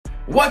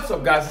What's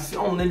up, guys? It's the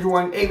only ninja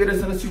wearing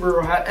aviators and a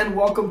superhero hat, and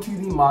welcome to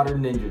the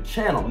Modern Ninja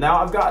channel.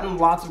 Now, I've gotten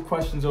lots of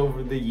questions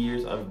over the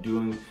years of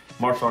doing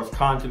martial arts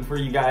content for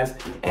you guys,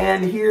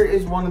 and here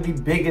is one of the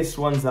biggest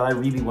ones that I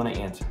really want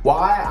to answer.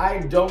 Why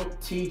I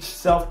don't teach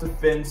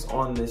self-defense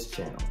on this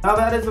channel. Now,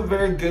 that is a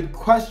very good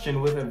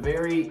question with a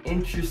very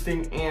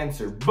interesting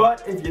answer,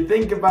 but if you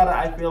think about it,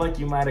 I feel like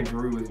you might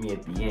agree with me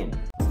at the end.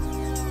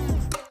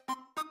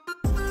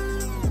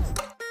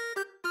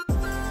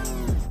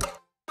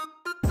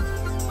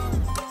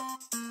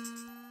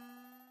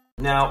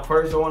 Now,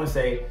 first I want to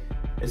say,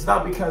 it's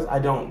not because I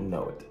don't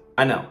know it.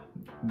 I know,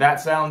 that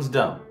sounds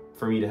dumb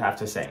for me to have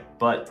to say,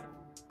 but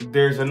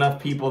there's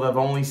enough people that have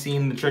only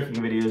seen the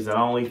tricking videos that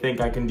only think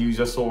I can use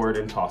a sword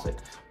and toss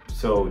it.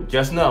 So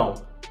just know,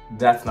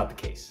 that's not the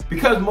case.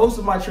 Because most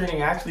of my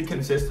training actually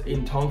consists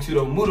in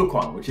Tongsudo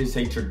Mudokan, which is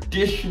a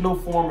traditional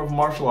form of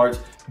martial arts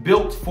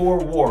built for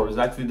war. It was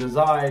actually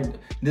designed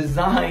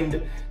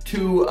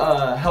to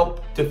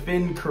help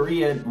defend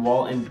Korea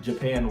while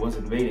Japan was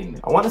invading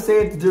them. I want to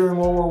say it's during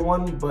World War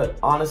I, but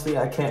honestly,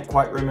 I can't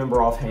quite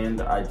remember offhand.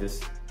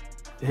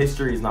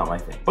 History is not my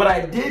thing. But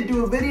I did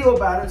do a video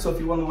about it, so if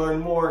you want to learn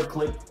more,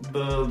 click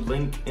the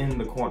link in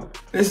the corner.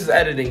 This is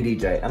Editing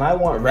DJ, and I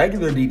want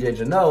regular DJ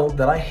to know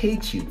that I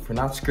hate you for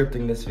not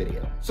scripting this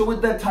video. So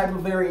with that type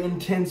of very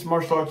intense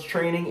martial arts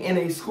training in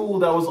a school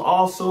that was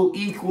also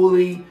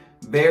equally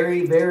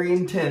very, very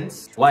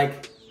intense,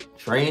 like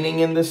training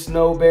in the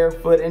snow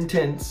barefoot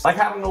intense, like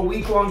having a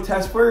week-long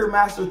test for your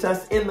master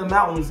test in the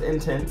mountains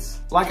intense,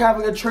 like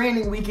having a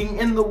training weekend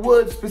in the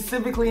woods,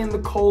 specifically in the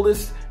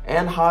coldest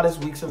and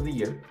hottest weeks of the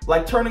year,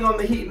 like turning on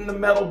the heat in the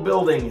metal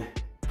building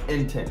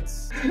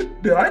intense.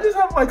 Did I just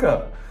have like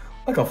a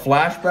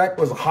flashback?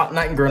 Was a Hot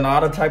Night in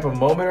Granada type of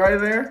moment right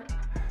there?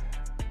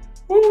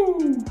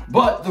 Woo.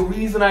 But the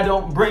reason I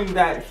don't bring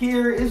that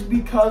here is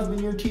because when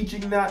you're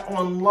teaching that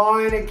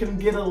online, it can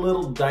get a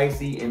little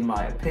dicey in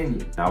my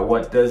opinion. Now,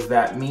 what does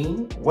that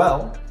mean?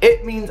 Well,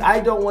 it means I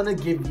don't want to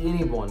give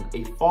anyone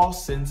a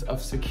false sense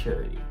of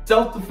security.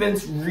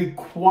 Self-defense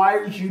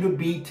requires you to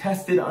be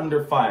tested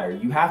under fire.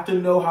 You have to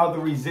know how the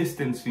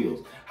resistance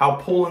feels, how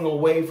pulling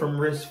away from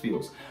wrist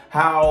feels,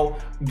 how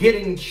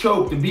getting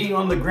choked and being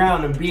on the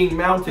ground and being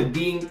mounted,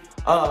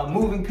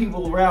 moving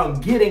people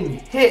around, getting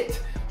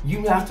hit.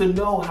 You have to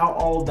know how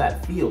all of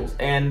that feels.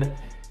 And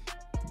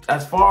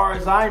as far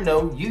as I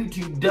know,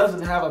 YouTube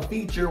doesn't have a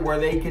feature where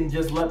they can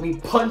just let me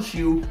punch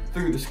you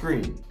through the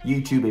screen.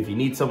 YouTube, if you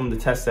need someone to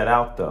test that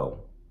out though,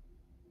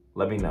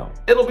 let me know.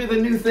 It'll be the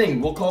new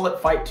thing. We'll call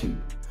it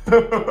FightTube.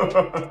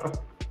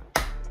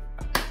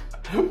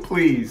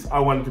 Please, I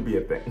want it to be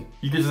a thing.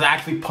 You could just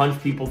actually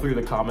punch people through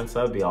the comments.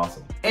 That would be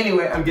awesome.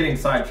 Anyway, I'm getting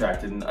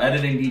sidetracked and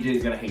Editing DJ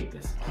is gonna hate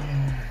this.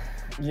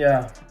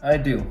 Yeah, I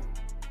do.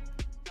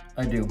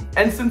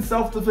 And since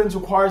self-defense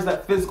requires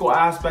that physical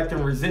aspect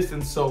and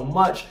resistance so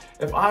much,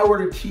 if I were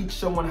to teach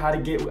someone how to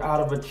get out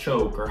of a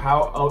choke, or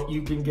how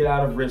you can get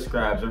out of wrist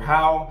grabs, or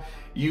how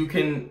you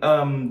can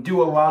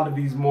do a lot of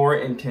these more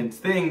intense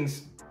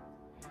things,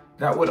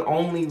 that would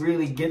only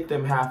really get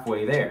them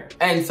halfway there.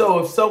 And so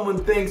if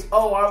someone thinks,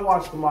 oh, I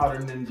watched the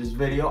Modern Ninjas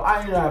video,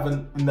 I have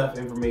enough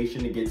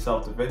information to get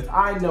self-defense,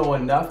 I know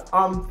enough,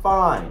 I'm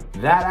fine.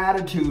 That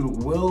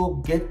attitude will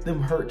get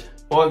them hurt.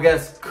 Well, I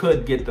guess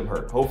could get them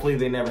hurt. Hopefully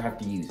they never have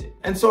to use it.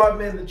 And so I've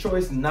made the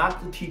choice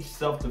not to teach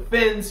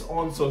self-defense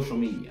on social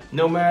media,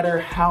 no matter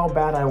how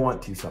bad I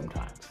want to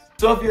sometimes.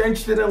 So if you're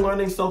interested in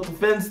learning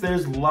self-defense,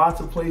 there's lots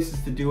of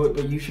places to do it,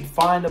 but you should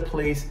find a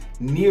place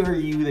near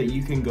you that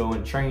you can go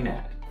and train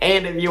at.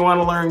 And if you want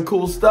to learn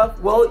cool stuff,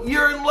 well,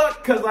 you're in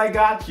luck because I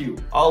got you.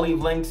 I'll leave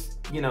links,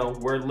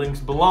 where links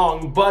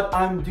belong, but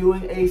I'm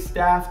doing a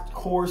staff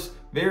course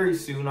very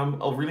soon. I'm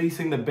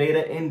releasing the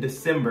beta in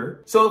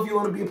December. So if you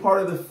want to be a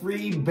part of the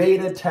free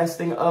beta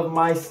testing of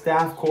my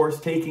staff course,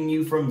 taking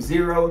you from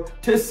 0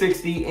 to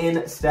 60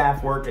 in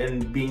staff work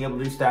and being able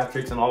to do staff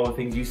tricks and all the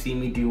things you see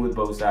me do with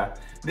bow staff,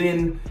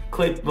 then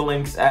click the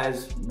links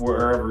as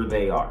wherever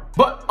they are.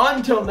 But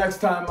until next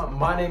time,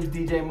 my name's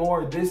DJ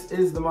Moore. This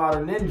is the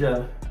Modern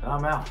Ninja, and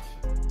I'm out.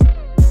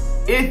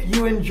 If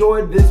you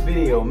enjoyed this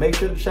video, make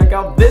sure to check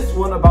out this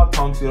one about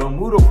Tongsudo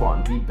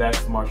Mudokan, the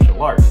best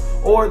martial arts,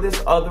 or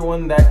this other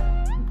one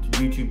that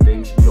YouTube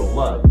thinks you'll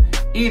love.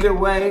 Either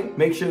way,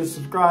 make sure to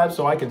subscribe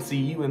so I can see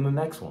you in the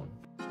next one.